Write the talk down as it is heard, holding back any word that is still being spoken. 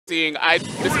seeing,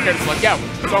 this character's like, yeah,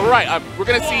 so right, we're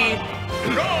gonna see,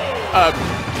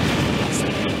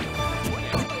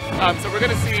 so we're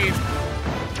gonna see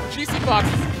GCFOX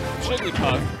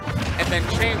Jigglypuff, and then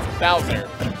Chain's Bowser.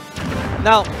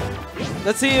 Now,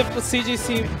 let's see if the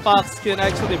CGCFOX can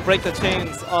actually break the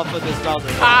chains off of this Bowser.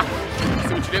 Ha!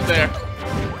 See what you did there.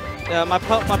 Yeah, my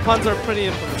puns are pretty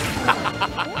infamous.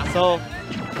 So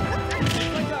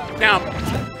now,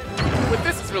 with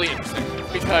this is really interesting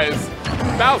because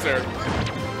Bowser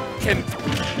can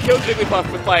kill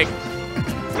Jigglypuff with like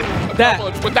that.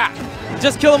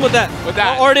 Just kill him with that. With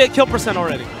that. We're already at kill percent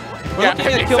already. We're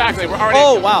yeah, exactly. We're already.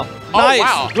 Oh wow! Nice,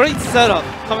 wow. Great setup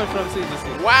coming from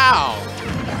CGC. Wow.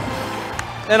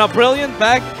 And a brilliant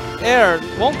back air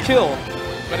won't kill.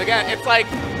 But again, it's like.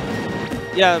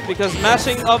 Yeah, because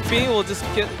mashing up B will just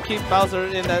keep Bowser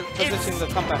in that position to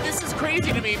come back. This is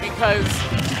crazy to me because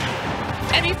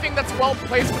anything that's well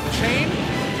placed with the chain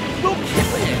will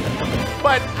kill it.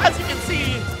 But as you can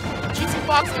see,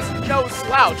 GCFOX is no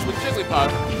slouch with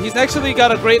Jigglypuff. He's actually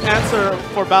got a great answer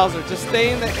for Bowser. Just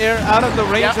stay in the air, out of the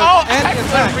range of and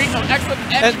excellent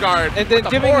edge guard. And then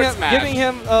giving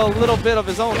him a little bit of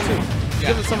his own too. Yeah.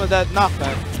 Give him some of that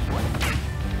knockback.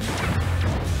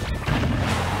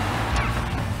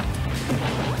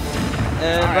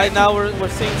 And right now we're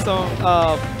seeing some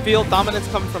field dominance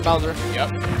coming from Bowser. Yep.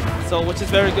 So which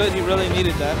is very good. He really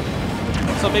needed that.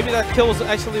 So maybe that kill was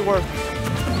actually worth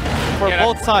for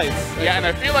both sides. Yeah, and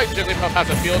I feel like Jigglypuff has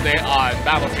a field day on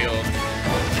Battlefield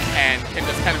and can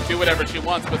just kind of do whatever she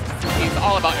wants, but he's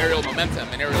all about aerial momentum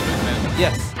and aerial movement.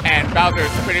 Yes. And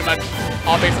Bowser's pretty much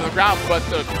all based on the ground, but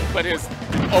his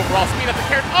overall speed of the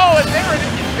character. Oh, and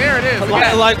there it is.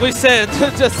 Like we said,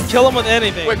 just kill him with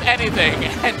anything. With anything,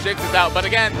 and Jiggs is out. But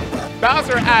again,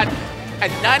 Bowser at a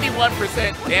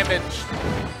 91% damage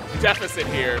deficit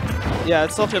here. Yeah,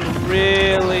 it's looking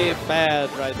really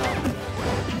bad right now.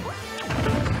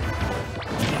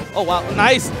 Oh wow,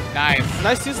 nice! Nice.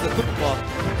 Nice use of the Koopa Ball.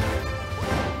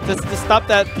 Just to stop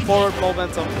that forward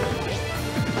momentum.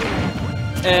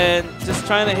 And just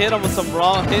trying to hit him with some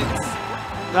raw hits.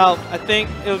 Now, I think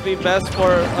it would be best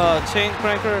for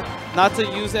ChainCranker not to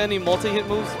use any multi-hit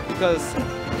moves, because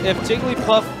if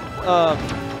Jigglypuff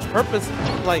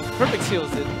perfect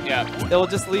shields it, it will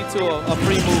just lead to a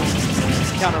free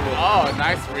move counter with. Oh,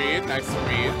 nice read, nice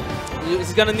read.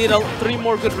 He's gonna need 3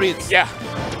 more good reads. Yeah.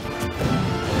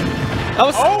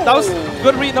 That was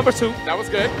good read number 2. That was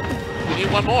good. We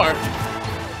need one more.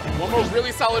 One more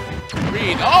really solid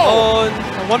read. Oh!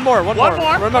 One more.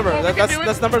 Remember,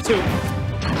 that's number 2.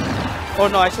 Oh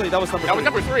no, actually that was number 3. That was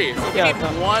number 3. So we need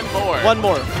one more. One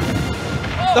more.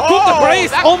 The coup de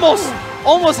grace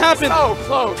almost happened. So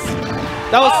close.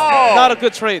 That was not a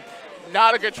good trade.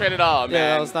 Not a good trade at all, man.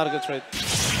 Yeah, that was not a good trade.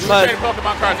 But trading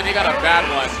Pokemon cards and he got a bad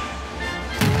one.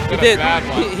 He did.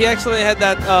 He actually had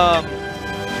that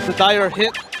the dire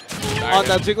hit on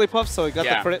that Jigglypuff, so he got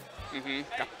the crit.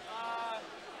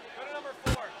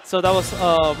 So that was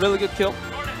a really good kill.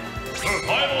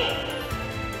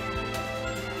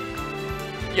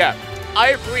 Yeah, I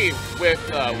agree with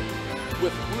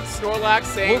Snorlax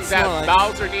saying that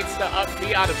Bowser needs to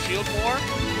be out of shield more.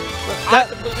 I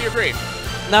completely agree.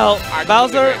 Now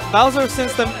Bowser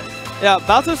since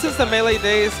the Melee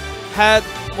days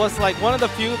was like one of the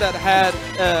few that had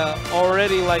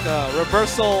already like a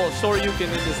reversal Shoryuken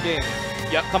in this game.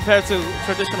 Yep. Compared to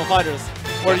traditional fighters,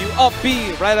 where you up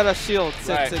B right out of shield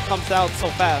since it comes out so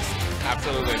fast.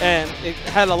 Absolutely. And it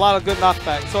had a lot of good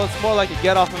knockback, so it's more like a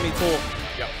get off of me tool.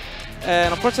 Yep.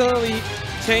 And unfortunately,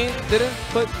 Chain didn't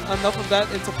put enough of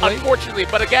that into play. Unfortunately,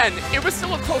 but again, it was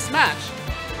still a close match.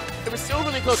 It was still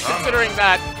really close considering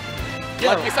that,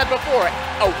 like we said before,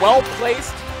 a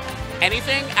well-placed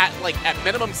anything at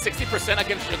minimum 60%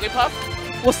 against Jigglypuff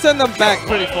will send them back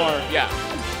pretty far. Yeah.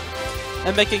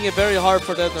 And making it very hard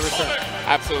for them to return.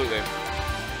 Absolutely.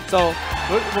 So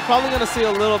we're probably going to see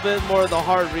a little bit more of the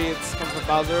hard reads from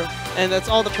Bowser, and it's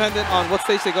all dependent on what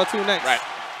stage they go to next. Right.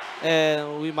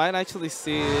 And we might actually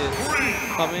see it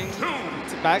coming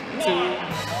back to...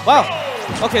 Wow!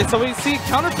 Okay, so we see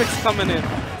counter picks coming in.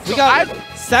 We got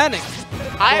Sonic.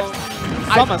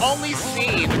 I've only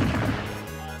seen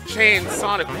Chain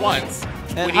Sonic once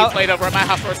when he played over at my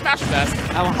house for a Smash Fest.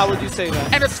 How would you say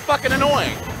that? And it's fucking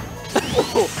annoying.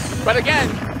 But again,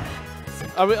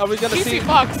 are we gonna see?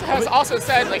 GCFOX has also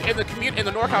said, like in the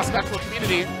NorCal Spectral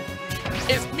community,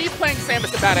 is me playing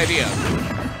Samus a bad idea?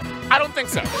 I don't think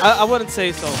so. I wouldn't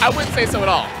say so. I wouldn't say so at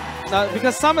all.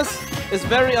 Because Samus is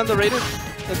very underrated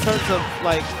in terms of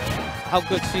like how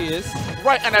good she is.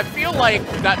 Right, and I feel like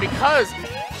that because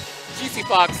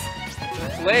GCFOX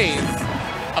plays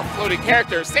a floating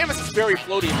character, Samus is very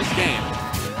floaty in this game.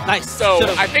 Nice. So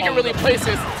I think it really plays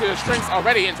to his strengths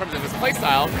already in terms of his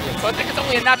playstyle. So I think it's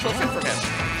only a natural fit for him.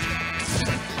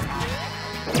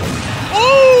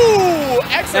 Ooh!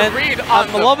 Excellent read on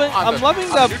I'm loving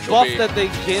the buff that they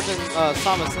gave in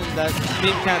Samus in that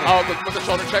beam cannon. Oh, with the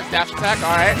shoulder check, dash attack,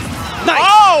 alright. Nice!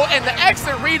 Oh, and the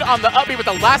excellent read on the up B with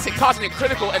the last hit causing a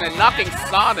critical and then knocking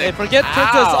Sonic. Hey, forget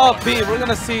Princess up B, we're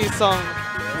gonna see some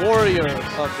warrior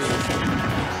up B.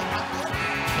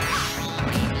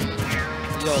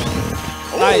 Yo.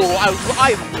 Nice. Oh,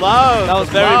 I love that was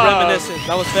very reminiscent.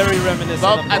 That was very reminiscent.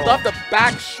 I love the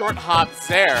back short hop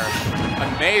there.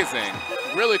 Amazing.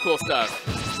 Really cool stuff.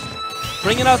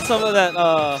 Bringing out some of that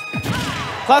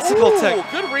classical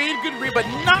tech. Good read, but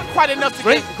not quite enough to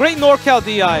great NorCal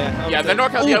DI. Yeah, the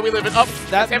NorCal DI we live in.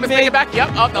 Samus taking it back.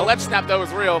 Yep, the ledge snap though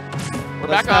was real. We're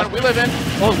back on, we live in.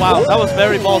 Oh wow, that was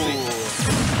very ballsy.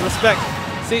 Respect.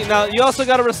 See, now you also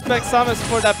gotta respect Samus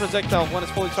for that projectile when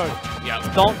it's fully charged. Yeah.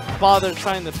 Don't bother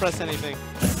trying to press anything.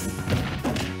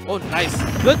 Oh, nice.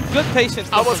 Good patience.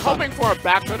 I was hoping for a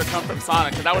back throw to come from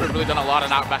Sonic, because that would have really done a lot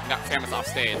of knockback and got Samus off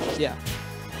stage. Yeah.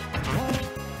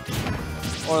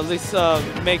 Or at least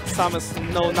make Samus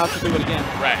know not to do it again.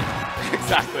 Right.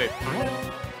 Exactly.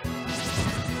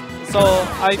 So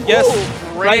I guess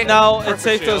right now it's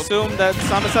safe to assume that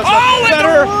Samus has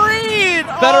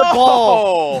better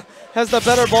ball. Has the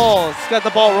better ball. It's got the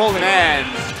ball rolling. Man.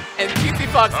 And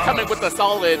GCFOX coming with a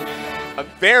solid,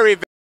 very